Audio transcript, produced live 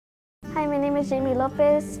is Jamie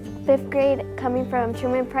Lopez, 5th grade, coming from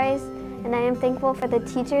Truman Price, and I am thankful for the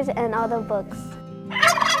teachers and all the books.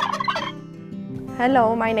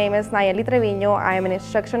 Hello, my name is Nayeli Treviño. I am an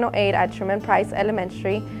instructional aide at Truman Price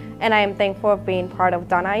Elementary, and I am thankful for being part of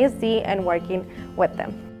Donna ISD and working with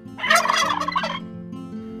them.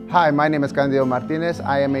 Hi, my name is Candido Martinez.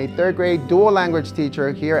 I am a 3rd grade dual language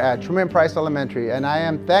teacher here at Truman Price Elementary, and I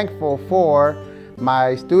am thankful for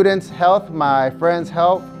my students' health, my friends'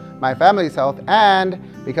 health, my family's health, and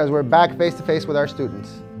because we're back face-to-face with our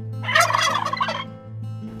students.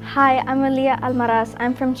 Hi, I'm Aliyah Almaraz.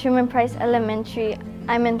 I'm from Truman Price Elementary.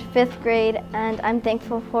 I'm in 5th grade, and I'm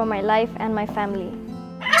thankful for my life and my family.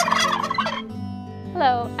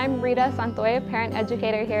 Hello, I'm Rita Santoy, parent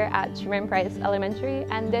educator here at Truman Price Elementary,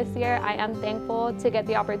 and this year I am thankful to get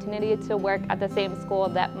the opportunity to work at the same school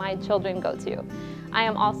that my children go to. I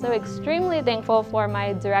am also extremely thankful for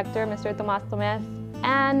my director, Mr. Tomas Tomes,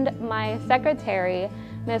 and my secretary,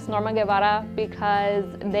 Ms. Norma Guevara, because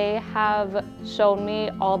they have shown me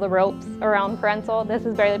all the ropes around parental. This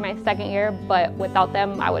is barely my 2nd year, but without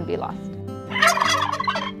them, I would be lost.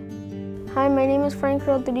 Hi, my name is Frank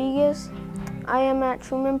Rodriguez. I am at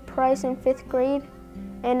Truman Price in 5th grade,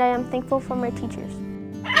 and I am thankful for my teachers.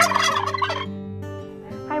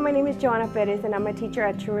 Hi, my name is Joanna Perez, and I'm a teacher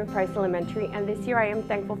at Truman Price Elementary, and this year I am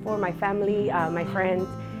thankful for my family, my friends,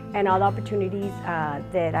 and all the opportunities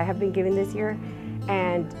that I have been given this year,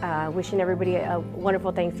 and wishing everybody a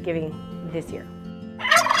wonderful Thanksgiving this year.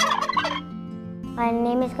 My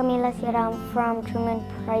name is Camila Sierra. I'm from Truman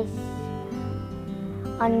Price.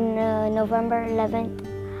 On November 11th,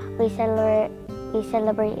 we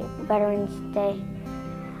celebrate Veterans Day.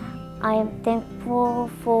 I am thankful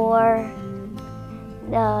for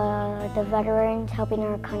the veterans helping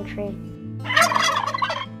our country.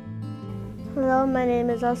 Hello, my name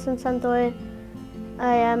is Austin Santoy.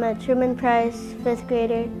 I am a Truman Price 5th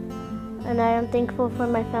grader, and I am thankful for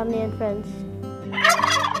my family and friends.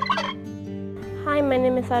 Hi, my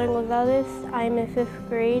name is Aaron Gonzalez. I am in 5th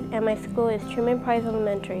grade, and my school is Truman Price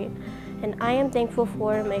Elementary, and I am thankful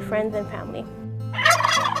for my friends and family.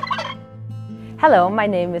 Hello, my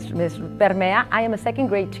name is Ms. Bermea. I am a 2nd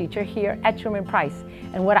grade teacher here at Truman Price,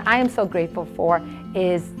 and what I am so grateful for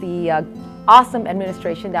is the awesome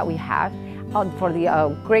administration that we have, for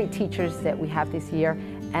the great teachers that we have this year,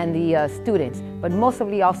 and the students, but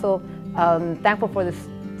mostly also thankful for the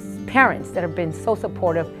parents that have been so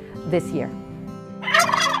supportive this year.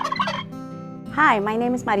 Hi, my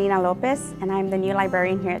name is Marina Lopez, and I'm the new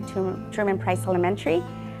librarian here at Truman Price Elementary.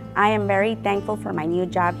 I am very thankful for my new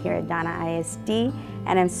job here at Donna ISD,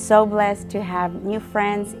 and I'm so blessed to have new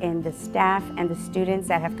friends in the staff and the students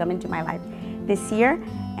that have come into my life this year,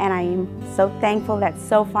 and I am so thankful that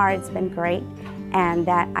so far it's been great, and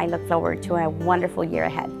that I look forward to a wonderful year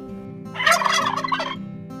ahead.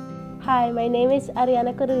 Hi, my name is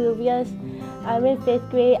Ariana Corubias. I'm in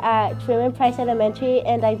 5th grade at Truman Price Elementary,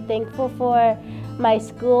 and I'm thankful for my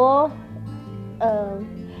school,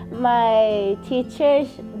 my teachers,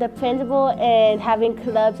 the principal, and having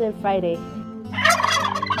clubs on Friday.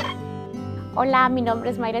 Hola, mi nombre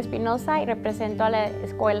es Mayra Espinosa y represento a la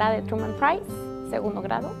escuela de Truman Price, 2º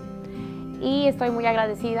grado, y estoy muy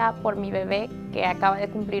agradecida por mi bebé que acaba de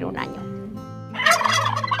cumplir 1 año.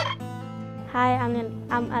 Hi,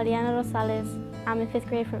 I'm Aliana Rosales. I'm in 5th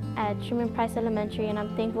grade at Truman Price Elementary, and I'm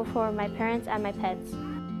thankful for my parents and my pets.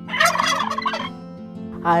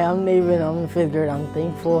 Hi, I'm Nathan. I'm in 5th grade. I'm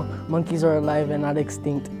thankful monkeys are alive and not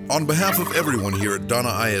extinct. On behalf of everyone here at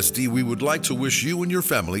Donna ISD, we would like to wish you and your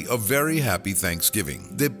family a very happy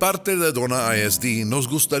Thanksgiving. De parte de Donna ISD, nos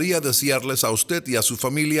gustaría desearles a usted y a su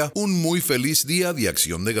familia un muy feliz Día de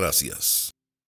Acción de Gracias.